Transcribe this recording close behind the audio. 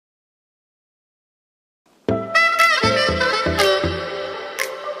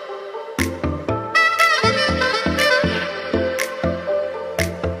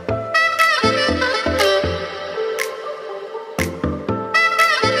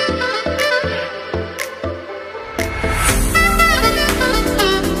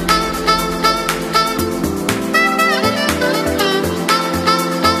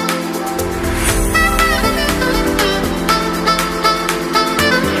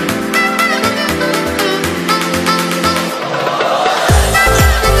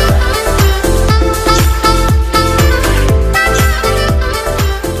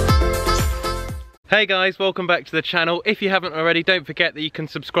Hey guys, welcome back to the channel. If you haven't already, don't forget that you can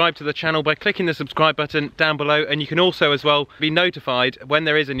subscribe to the channel by clicking the subscribe button down below, and you can also as well be notified when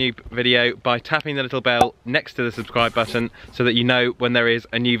there is a new video by tapping the little bell next to the subscribe button so that you know when there is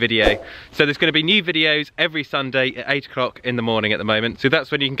a new video. So there's going to be new videos every Sunday at 8 o'clock in the morning at the moment, so that's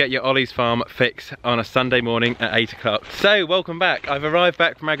when you can get your Olly's Farm fix on a Sunday morning at 8 o'clock. So welcome back. I've arrived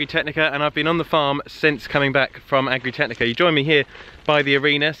back from Agritechnica and I've been on the farm since coming back from Agritechnica. You join me here by the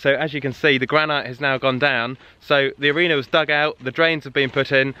arena. So as you can see, the granite has now gone down, so the arena was dug out, the drains have been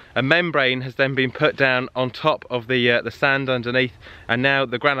put in, a membrane has then been put down on top of the sand underneath, and now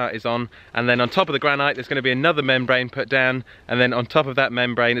the granite is on, and then on top of the granite there's going to be another membrane put down, and then on top of that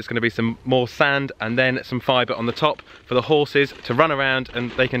membrane it's going to be some more sand and then some fibre on the top for the horses to run around,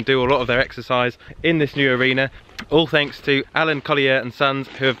 and they can do a lot of their exercise in this new arena. All thanks to Alan Collier and Sons,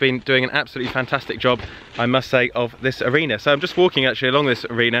 who have been doing an absolutely fantastic job, I must say, of this arena. So I'm just walking actually along this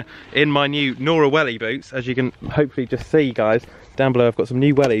arena in my new Nora Welly boots, as you can hopefully just see, guys. Down below I've got some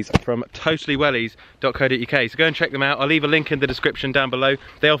new wellies from totallyWellies.co.uk, so go and check them out. I'll leave a link in the description down below.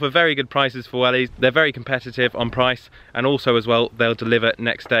 They offer very good prices for wellies, they're very competitive on price, and also as well they'll deliver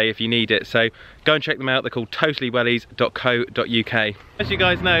next day if you need it. So go and check them out, they're called totallyWellies.co.uk. As you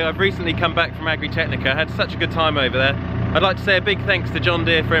guys know, I've recently come back from Agritechnica. I had such a good time over there. I'd like to say a big thanks to John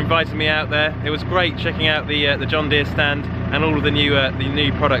Deere for inviting me out there. It was great checking out the John Deere stand and all of the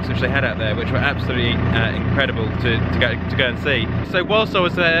new products which they had out there, which were absolutely incredible to go and see. So whilst I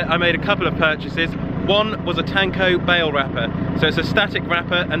was there, I made a couple of purchases. One was a Tanko bale wrapper. So it's a static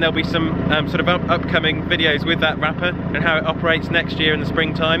wrapper, and there'll be some sort of upcoming videos with that wrapper and how it operates next year in the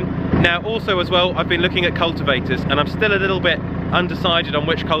springtime. Now also as well, I've been looking at cultivators, and I'm still a little bit undecided on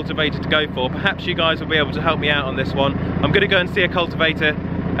which cultivator to go for. Perhaps you guys will be able to help me out on this one. I'm going to go and see a cultivator,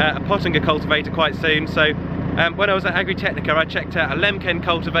 a Pottinger cultivator, quite soon. So when I was at Agritechnica, I checked out a Lemken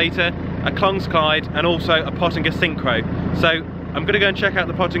cultivator, a Klongskide, and also a Pottinger Synchro. So I'm going to go and check out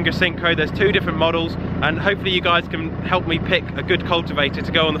the Pottinger Synchro. There's two different models, and hopefully you guys can help me pick a good cultivator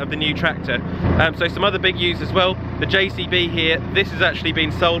to go on the new tractor. So some other big news as well, the JCB here, this has actually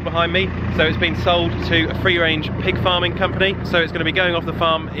been sold behind me. So it's been sold to a free-range pig farming company, so it's going to be going off the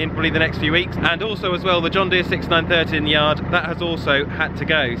farm in probably the next few weeks. And also as well, the John Deere 6930 in the yard, that has also had to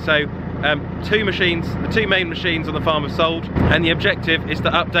go. So two machines, the two main machines on the farm have sold, and the objective is to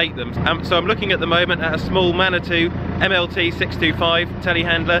update them. So I'm looking at the moment at a small Manitou MLT 625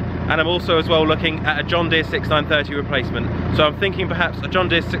 telehandler, and I'm also as well looking at a John Deere 6930 replacement. So I'm thinking perhaps a John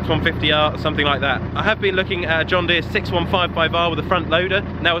Deere 6150R or something like that. I have been looking at a John Deere 6155R with a front loader.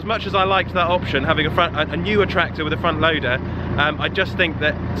 Now, as much as I liked that option, having a newer tractor with a front loader, I just think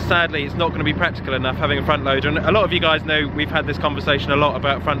that sadly it's not going to be practical enough having a front loader. And a lot of you guys know we've had this conversation a lot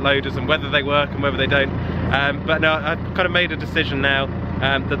about front loaders and whether they work and whether they don't. But no, I've kind of made a decision now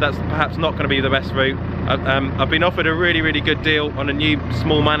that that's perhaps not going to be the best route. I've been offered a really good deal on a new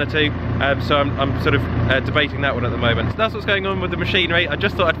small Manitou, so I'm sort of debating that one at the moment. So that's what's going on with the machinery. I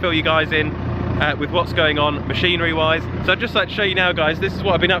just thought I'd fill you guys in with what's going on machinery wise. So I'd just like to show you now, guys, this is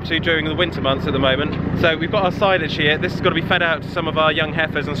what I've been up to during the winter months at the moment. So we've got our silage here. This has got to be fed out to some of our young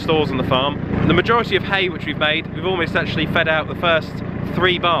heifers and stores on the farm. The majority of hay which we've made, we've almost actually fed out the first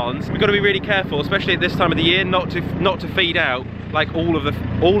 3 barns. We've got to be really careful, especially at this time of the year, not to feed out like all of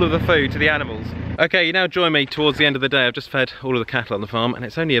the food to the animals. Okay, you now join me towards the end of the day. I've just fed all of the cattle on the farm, and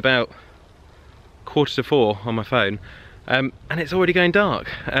it's only about 3:45 on my phone. And it's already going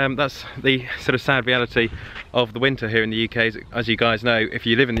dark. That's the sort of sad reality of the winter here in the UK. As you guys know, if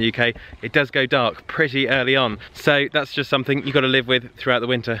you live in the UK, it does go dark pretty early on. So that's just something you've got to live with throughout the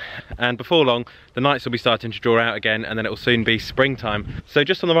winter. And before long, the nights will be starting to draw out again, and then it will soon be springtime. So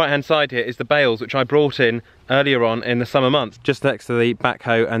just on the right hand side here is the bales, which I brought in earlier on in the summer months, just next to the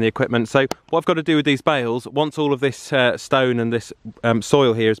backhoe and the equipment. So what I've got to do with these bales, once all of this stone and this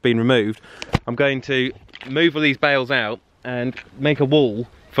soil here has been removed, I'm going to move all these bales out and make a wall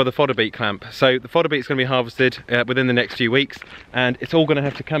for the fodder beet clamp. So the fodder beet is going to be harvested within the next few weeks, and it's all going to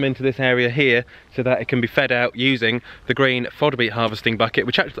have to come into this area here so that it can be fed out using the green fodder beet harvesting bucket,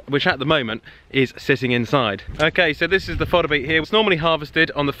 which at the moment is sitting inside. Okay, so this is the fodder beet here. It's normally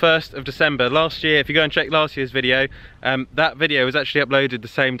harvested on the 1st of December. Last year, if you go and check last year's video, that video was actually uploaded the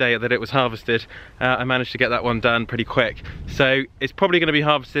same day that it was harvested. I managed to get that one done pretty quick. So it's probably going to be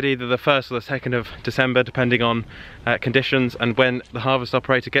harvested either the 1st or the 2nd of December, depending on conditions and when the harvest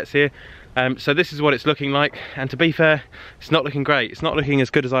operator gets here. So this is what it's looking like, and to be fair, it's not looking great. It's not looking as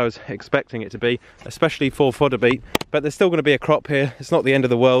good as I was expecting it to be, especially for fodder beet, but there's still going to be a crop here. It's not the end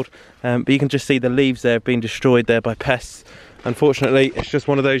of the world, but you can just see the leaves there have been destroyed there by pests. unfortunately it's just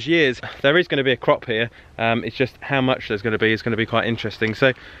one of those years. There is going to be a crop here, it's just how much there's going to be is going to be quite interesting.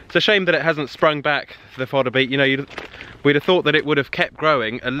 So it's a shame that it hasn't sprung back for the fodder beet. You know, we'd have thought that it would have kept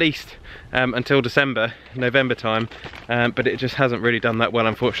growing at least until December, November time, but it just hasn't really done that well,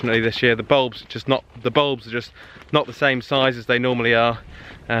 unfortunately, this year. The bulbs are just not the same size as they normally are,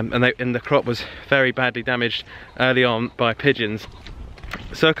 and the crop was very badly damaged early on by pigeons.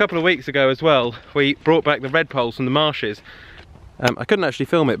 So a couple of weeks ago as well, we brought back the redpolls from the marshes. I couldn't actually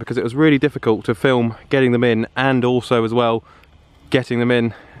film it because it was really difficult to film getting them in, and also as well getting them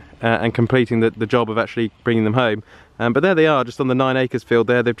in and completing the job of actually bringing them home. But there they are, just on the 9 acres field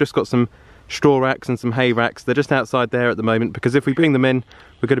there. They've just got some straw racks and some hay racks. They're just outside there at the moment, because if we bring them in,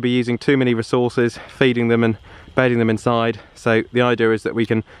 we're going to be using too many resources feeding them and bedding them inside. So the idea is that we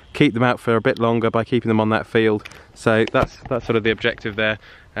can keep them out for a bit longer by keeping them on that field. So that's sort of the objective there,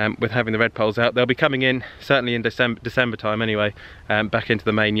 with having the redpolls out. They'll be coming in certainly in December time anyway, back into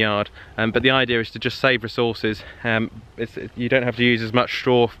the main yard. But the idea is to just save resources. You don't have to use as much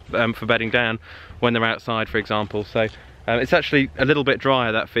straw for bedding down when they're outside, for example. So it's actually a little bit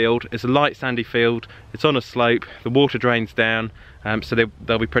drier, that field. It's a light sandy field, it's on a slope, the water drains down, so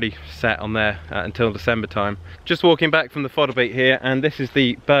they'll be pretty set on there until December time. Just walking back from the fodder beet here, and this is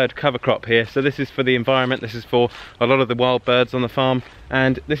the bird cover crop here. So this is for the environment, this is for a lot of the wild birds on the farm,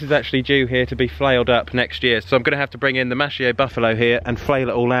 and this is actually due here to be flailed up next year. So I'm going to have to bring in the machio buffalo here and flail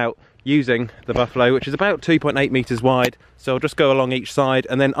it all out using the buffalo, which is about 2.8 meters wide. So I'll just go along each side,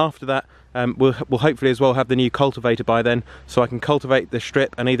 and then after that we'll hopefully as well have the new cultivator by then, so I can cultivate the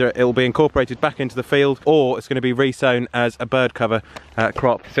strip, and either it'll be incorporated back into the field or it's going to be resown as a bird cover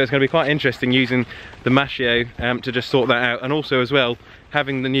crop. So it's going to be quite interesting using the machio to just sort that out, and also as well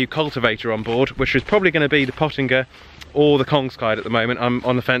having the new cultivator on board, which is probably going to be the Pottinger or the Kongskeid at the moment. I'm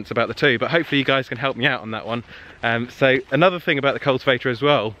on the fence about the two, but hopefully you guys can help me out on that one. So another thing about the cultivator as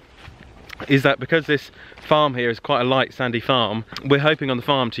well is that because this farm here is quite a light sandy farm, we're hoping on the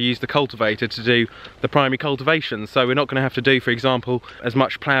farm to use the cultivator to do the primary cultivation. So we're not going to have to do, for example, as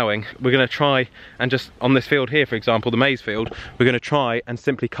much ploughing. We're going to try and just on this field here, for example, the maize field, we're going to try and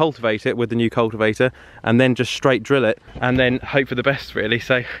simply cultivate it with the new cultivator, and then just straight drill it and then hope for the best, really.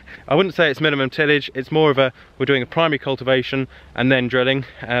 So I wouldn't say it's minimum tillage, it's more of we're doing a primary cultivation and then drilling.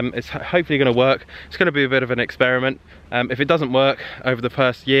 It's hopefully going to work. It's going to be a bit of an experiment. If it doesn't work over the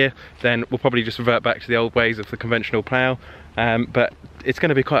first year, then we'll probably just revert back to the old ways of the conventional plough. But it's going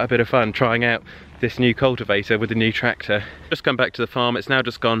to be quite a bit of fun trying out this new cultivator with the new tractor. Just come back to the farm, it's now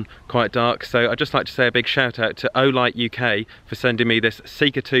just gone quite dark, so I'd just like to say a big shout out to Olly UK for sending me this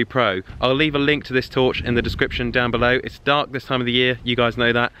Seeker 2 Pro. I'll leave a link to this torch in the description down below. It's dark this time of the year, you guys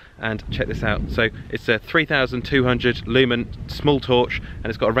know that, and check this out. So it's a 3200 lumen small torch, and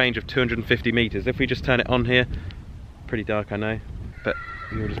it's got a range of 250 meters. If we just turn it on here, pretty dark I know, but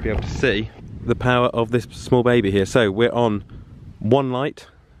you'll just be able to see the power of this small baby here. So we're on one light,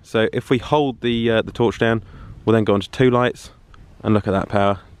 so if we hold the torch down, we'll then go on to 2 lights, and look at that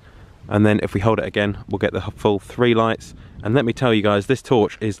power. And then if we hold it again, we'll get the full 3 lights. And let me tell you guys, this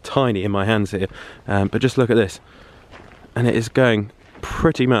torch is tiny in my hands here, but just look at this, and it is going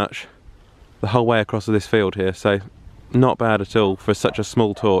pretty much the whole way across this field here, so not bad at all for such a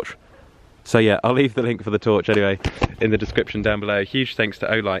small torch. So yeah, I'll leave the link for the torch anyway in the description down below. Huge thanks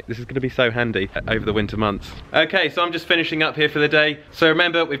to Olly. This is going to be so handy over the winter months. Okay, so I'm just finishing up here for the day. So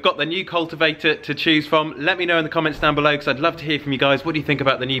remember, we've got the new cultivator to choose from. Let me know in the comments down below, because I'd love to hear from you guys. What do you think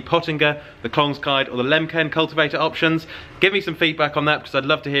about the new Pottinger, the Kongskeid or the Lemken cultivator options? Give me some feedback on that, because I'd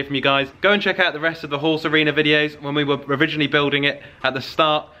love to hear from you guys. Go and check out the rest of the horse arena videos when we were originally building it at the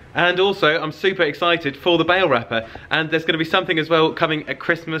start. And also, I'm super excited for the bale wrapper, and there's going to be something as well coming at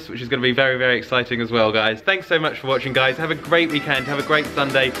Christmas, which is going to be very, very exciting as well, guys. Thanks so much for watching, guys. Have a great weekend, have a great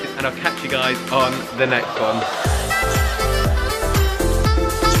Sunday, and I'll catch you guys on the next one.